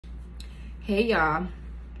Hey y'all,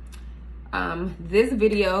 this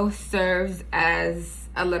video serves as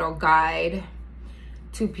a little guide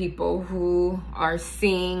to people who are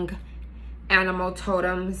seeing animal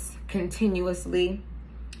totems continuously.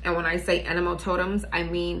 And when I say animal totems, I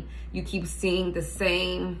mean you keep seeing the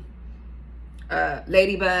same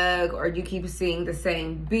ladybug, or you keep seeing the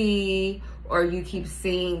same bee, or you keep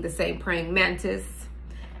seeing the same praying mantis.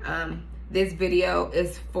 This video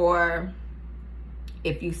is for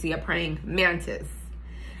if you see a praying mantis.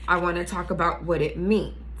 I want to talk about what it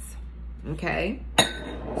means, okay?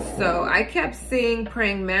 So I kept seeing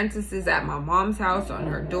praying mantises at my mom's house on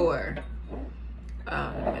her door.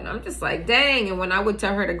 And I'm just like, dang. And when I would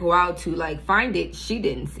tell her to go out to like find it, she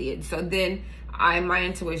didn't see it. So then my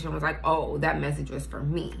intuition was like, oh, that message was for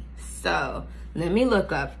me. So let me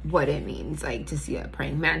look up what it means, like to see a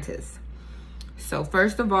praying mantis. So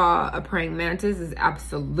first of all, a praying mantis is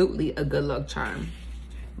absolutely a good luck charm.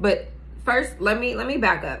 But first, let me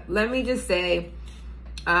back up. Let me just say,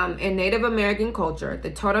 in Native American culture, the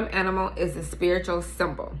totem animal is a spiritual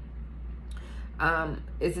symbol.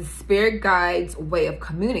 It's a spirit guide's way of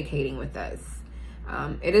communicating with us.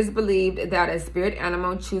 It is believed that a spirit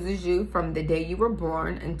animal chooses you from the day you were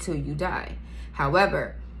born until you die.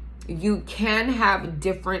 However, you can have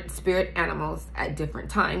different spirit animals at different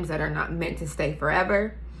times that are not meant to stay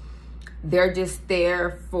forever. They're just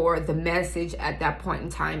there for the message at that point in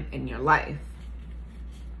time in your life.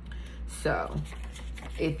 So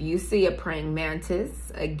if you see a praying mantis,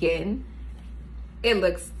 again,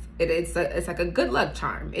 it's like a good luck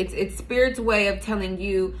charm. It's spirit's way of telling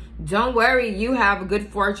you, don't worry, you have good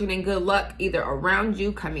fortune and good luck either around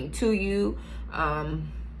you, coming to you,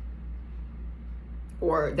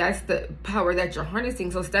 or that's the power that you're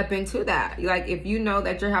harnessing. So step into that. Like, if you know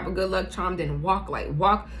that you have a good luck charm, then walk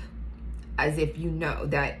as if you know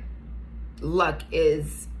that luck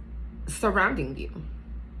is surrounding you.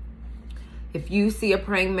 If you see a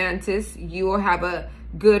praying mantis, you will have a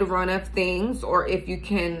good run of things, or if you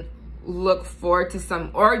can look forward to some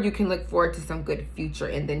good future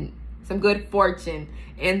and then some good fortune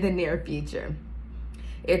in the near future.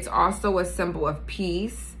 It's also a symbol of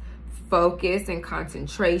peace, focus, and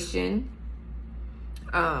concentration.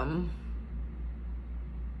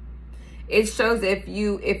 It shows if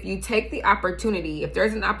you take the opportunity, if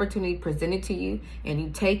there's an opportunity presented to you and you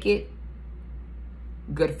take it,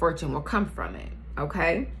 good fortune will come from it,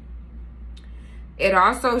 okay? It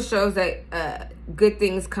also shows that good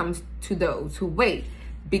things come to those who wait,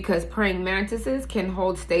 because praying mantises can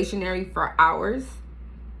hold stationary for hours.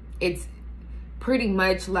 It's pretty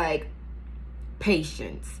much like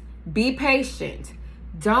patience. Be patient.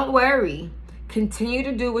 Don't worry. Continue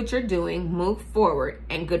to do what you're doing, move forward,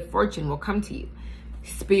 and good fortune will come to you.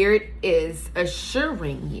 Spirit is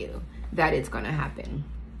assuring you that it's going to happen.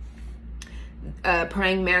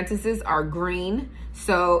 Praying mantises are green,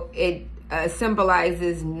 so it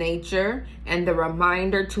symbolizes nature and the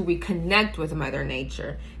reminder to reconnect with Mother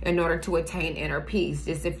Nature in order to attain inner peace,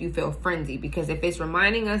 just if you feel frenzied. Because if it's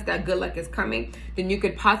reminding us that good luck is coming, then you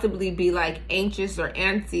could possibly be like anxious or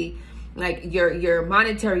antsy. Like your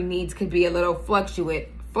monetary needs could be a little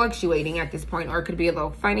fluctuating at this point, or it could be a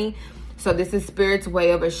little funny. So this is Spirit's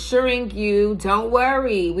way of assuring you, don't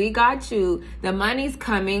worry, we got you. The money's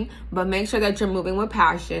coming, but make sure that you're moving with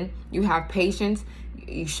passion. You have patience.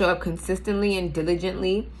 You show up consistently and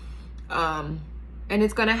diligently, and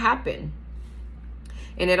it's going to happen.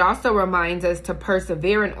 And it also reminds us to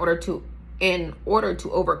persevere in order to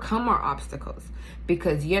overcome our obstacles,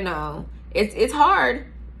 because it's hard.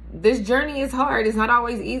 This journey is hard. It's not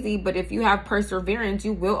always easy, but if you have perseverance,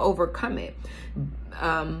 you will overcome it.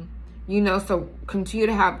 So continue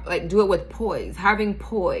to do it with poise, having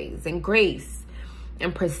poise and grace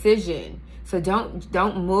and precision. So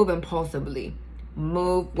don't move impulsively.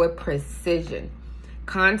 Move with precision.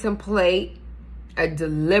 Contemplate a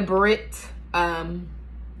deliberate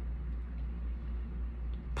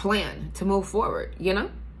plan to move forward,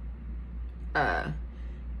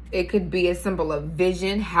 It could be a symbol of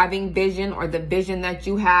vision, having vision, or the vision that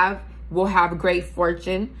you have will have great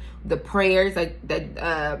fortune. The prayers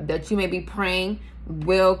that you may be praying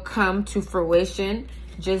will come to fruition.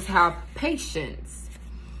 Just have patience.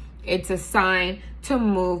 It's a sign to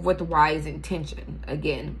move with wise intention.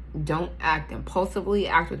 Again, don't act impulsively,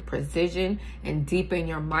 act with precision, and deepen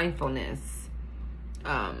your mindfulness.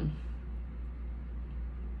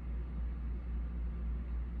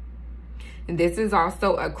 And this is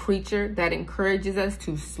also a creature that encourages us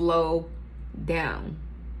to slow down.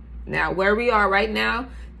 Now, where we are right now,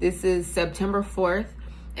 this is September 4th,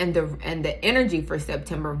 and the energy for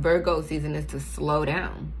September, Virgo season, is to slow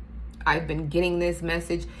down. I've been getting this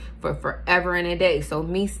message for forever and a day. So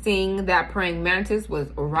me seeing that praying mantis was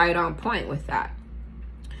right on point with that.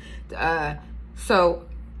 So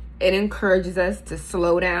it encourages us to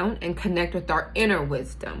slow down and connect with our inner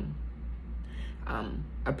wisdom.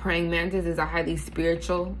 A praying mantis is a highly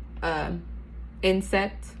spiritual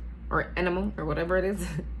insect or animal or whatever it is.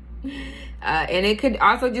 And it could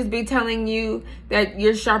also just be telling you that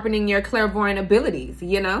you're sharpening your clairvoyant abilities,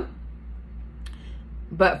 you know?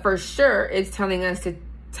 But for sure, it's telling us to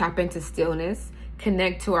tap into stillness,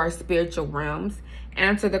 connect to our spiritual realms,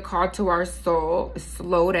 answer the call to our soul,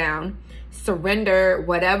 slow down, surrender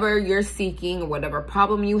whatever you're seeking, whatever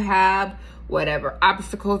problem you have, whatever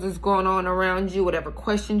obstacles is going on around you, whatever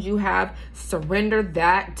questions you have, surrender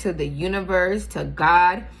that to the universe, to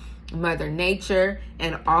God, Mother Nature,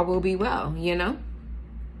 and all will be well, you know?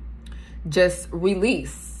 Just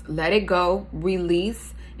release, let it go,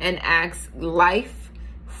 release, and ask life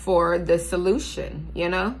for the solution, you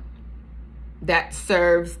know, that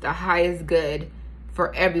serves the highest good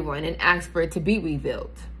for everyone, and ask for it to be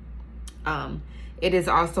revealed. It is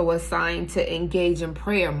also a sign to engage in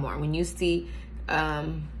prayer more. When you see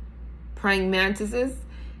praying mantises,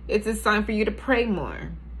 it's a sign for you to pray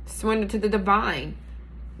more, surrender to the divine.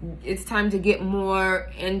 It's time to get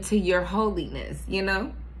more into your holiness, you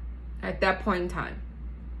know, at that point in time.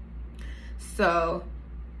 So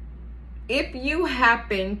if you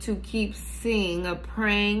happen to keep seeing a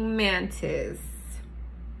praying mantis,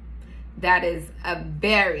 that is a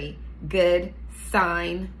very good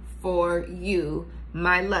sign for you,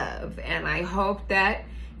 my love. And I hope that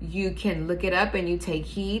you can look it up and you take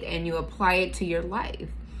heed and you apply it to your life.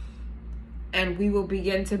 And we will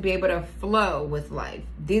begin to be able to flow with life.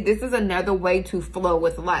 This is another way to flow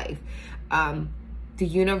with life. The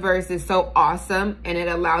universe is so awesome, and it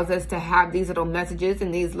allows us to have these little messages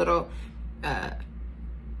and these little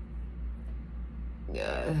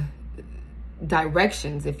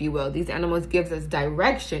directions, if you will. These animals gives us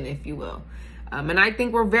direction, if you will. And I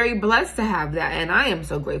think we're very blessed to have that. And I am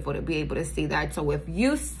so grateful to be able to see that. So if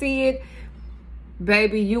you see it,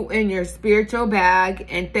 baby, you in your spiritual bag,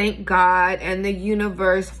 and thank God and the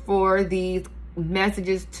universe for these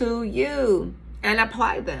messages to you, and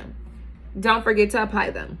apply them. Don't forget to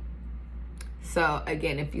apply them. So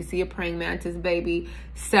again, if you see a praying mantis, baby,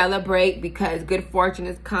 celebrate, because good fortune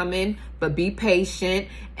is coming. But be patient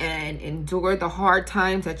and endure the hard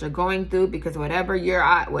times that you're going through, because whatever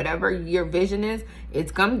your vision is,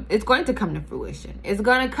 it's going to come to fruition. It's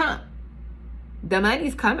going to come. The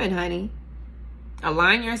money's coming, honey.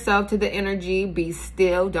 Align yourself to the energy. Be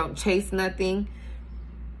still. Don't chase nothing.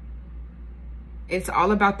 It's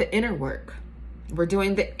all about the inner work. We're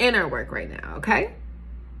doing the inner work right now, okay?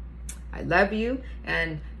 I love you,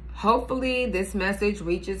 and hopefully this message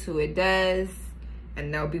reaches who it does,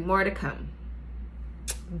 and there'll be more to come.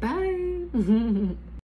 Bye.